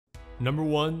Number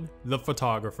 1, the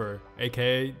photographer,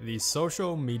 aka the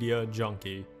social media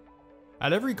junkie.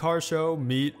 At every car show,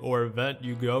 meet, or event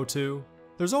you go to,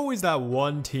 there's always that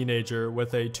one teenager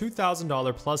with a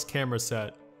 $2,000 plus camera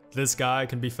set. This guy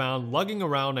can be found lugging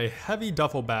around a heavy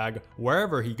duffel bag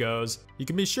wherever he goes. You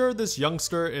can be sure this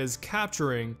youngster is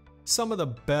capturing some of the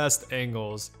best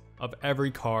angles of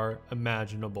every car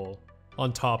imaginable.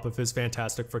 On top of his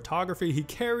fantastic photography, he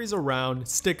carries around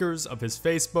stickers of his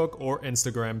Facebook or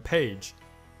Instagram page.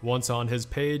 Once on his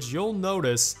page, you'll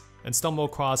notice and stumble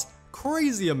across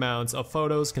crazy amounts of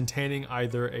photos containing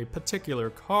either a particular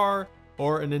car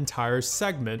or an entire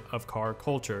segment of car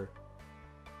culture.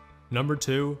 Number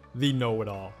 2, the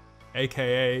know-it-all,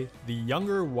 aka the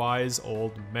younger wise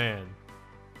old man.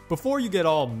 Before you get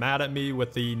all mad at me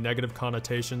with the negative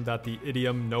connotation that the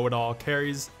idiom know-it-all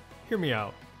carries, hear me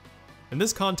out. In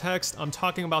this context, I'm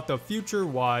talking about the future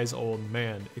wise old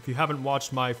man. If you haven't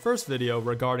watched my first video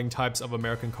regarding types of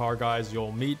American car guys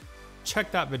you'll meet, check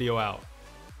that video out.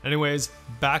 Anyways,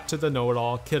 back to the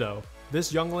know-it-all kiddo.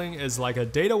 This youngling is like a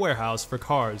data warehouse for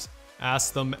cars.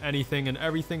 Ask them anything and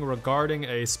everything regarding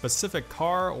a specific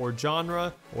car or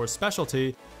genre or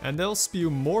specialty, and they'll spew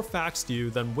more facts to you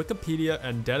than Wikipedia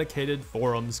and dedicated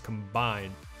forums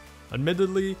combined.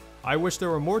 Admittedly, I wish there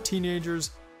were more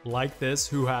teenagers like this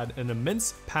who had an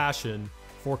immense passion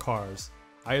for cars.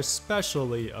 I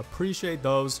especially appreciate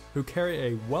those who carry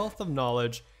a wealth of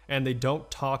knowledge and they don't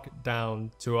talk down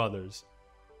to others.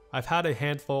 I've had a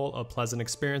handful of pleasant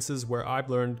experiences where I've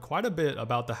learned quite a bit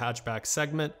about the hatchback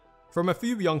segment from a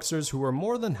few youngsters who were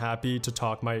more than happy to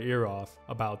talk my ear off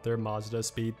about their Mazda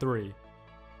Speed 3.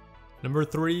 Number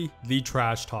 3, the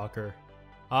trash talker.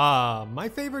 Ah, my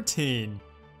favorite teen.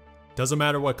 Doesn't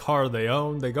matter what car they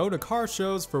own, they go to car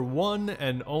shows for one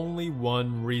and only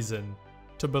one reason: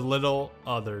 to belittle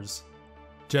others.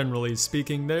 Generally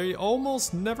speaking, they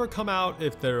almost never come out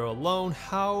if they're alone.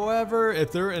 However,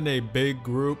 if they're in a big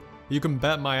group, you can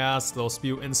bet my ass they'll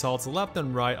spew insults left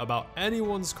and right about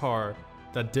anyone's car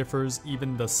that differs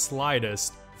even the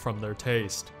slightest from their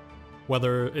taste.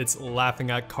 Whether it's laughing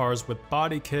at cars with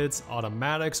body kits,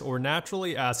 automatics, or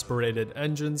naturally aspirated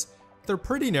engines, they're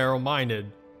pretty narrow-minded.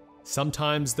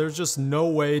 Sometimes there's just no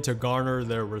way to garner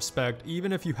their respect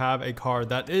even if you have a car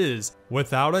that is,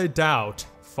 without a doubt,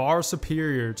 far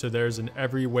superior to theirs in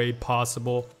every way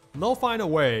possible. They'll find a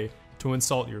way to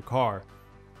insult your car.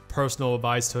 Personal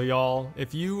advice to y'all: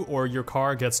 if you or your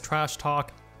car gets trash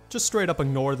talk, just straight up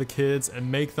ignore the kids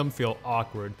and make them feel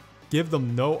awkward. Give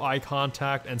them no eye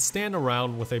contact and stand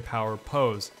around with a power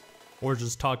pose. Or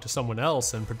just talk to someone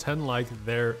else and pretend like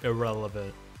they're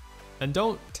irrelevant. And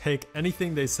don't take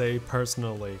anything they say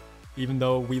personally. Even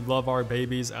though we love our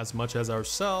babies as much as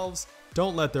ourselves,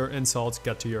 don't let their insults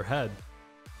get to your head.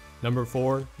 Number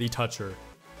 4, the toucher.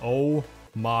 Oh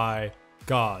my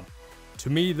god. To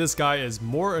me, this guy is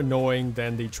more annoying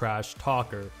than the trash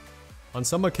talker. On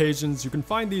some occasions, you can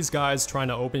find these guys trying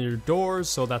to open your doors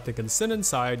so that they can sit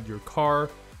inside your car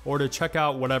or to check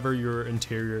out whatever your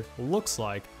interior looks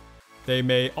like. They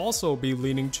may also be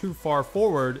leaning too far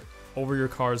forward over your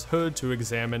car's hood to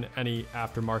examine any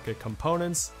aftermarket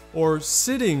components, or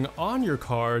sitting on your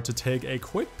car to take a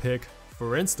quick pic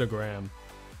for Instagram.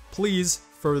 Please,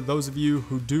 for those of you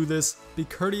who do this, be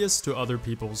courteous to other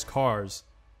people's cars.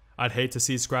 I'd hate to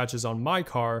see scratches on my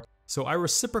car, so I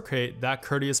reciprocate that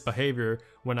courteous behavior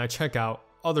when I check out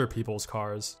other people's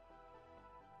cars.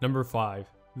 Number 5,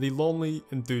 the lonely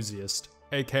enthusiast,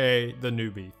 aka the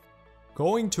newbie.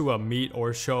 Going to a meet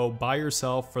or show by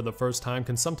yourself for the first time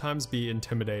can sometimes be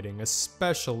intimidating,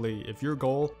 especially if your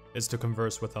goal is to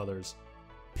converse with others.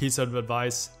 Piece of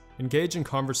advice: engage in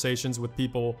conversations with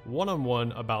people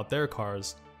one-on-one about their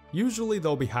cars. Usually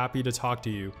they'll be happy to talk to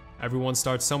you. Everyone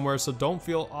starts somewhere, so don't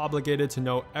feel obligated to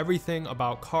know everything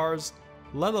about cars,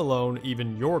 let alone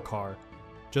even your car.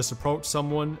 Just approach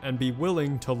someone and be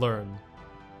willing to learn.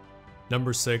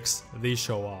 Number 6, the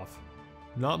show-off.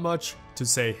 Not much to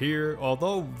say here,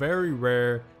 although very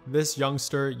rare. This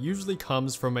youngster usually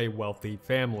comes from a wealthy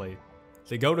family.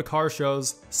 They go to car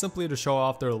shows simply to show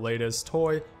off their latest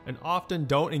toy and often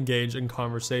don't engage in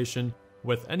conversation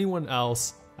with anyone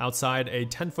else outside a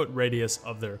 10-foot radius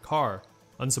of their car.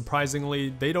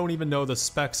 Unsurprisingly, they don't even know the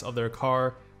specs of their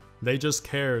car, they just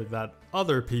care that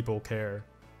other people care.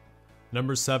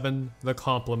 Number 7, the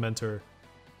complimenter.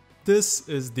 This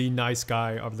is the nice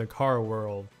guy of the car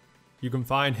world. You can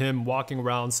find him walking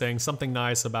around saying something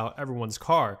nice about everyone's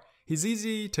car. He's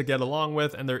easy to get along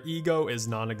with and their ego is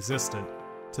non-existent.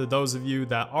 To those of you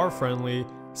that are friendly,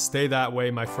 stay that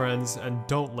way, my friends, and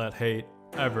don't let hate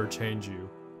ever change you.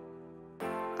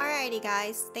 Alrighty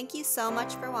guys, thank you so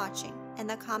much for watching. In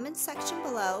the comments section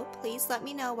below, please let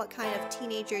me know what kind of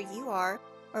teenager you are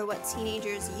or what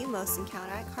teenagers you most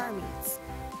encounter at car meets.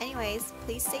 Anyways,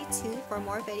 please stay tuned for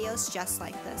more videos just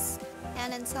like this.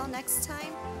 And until next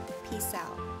time, peace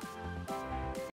out.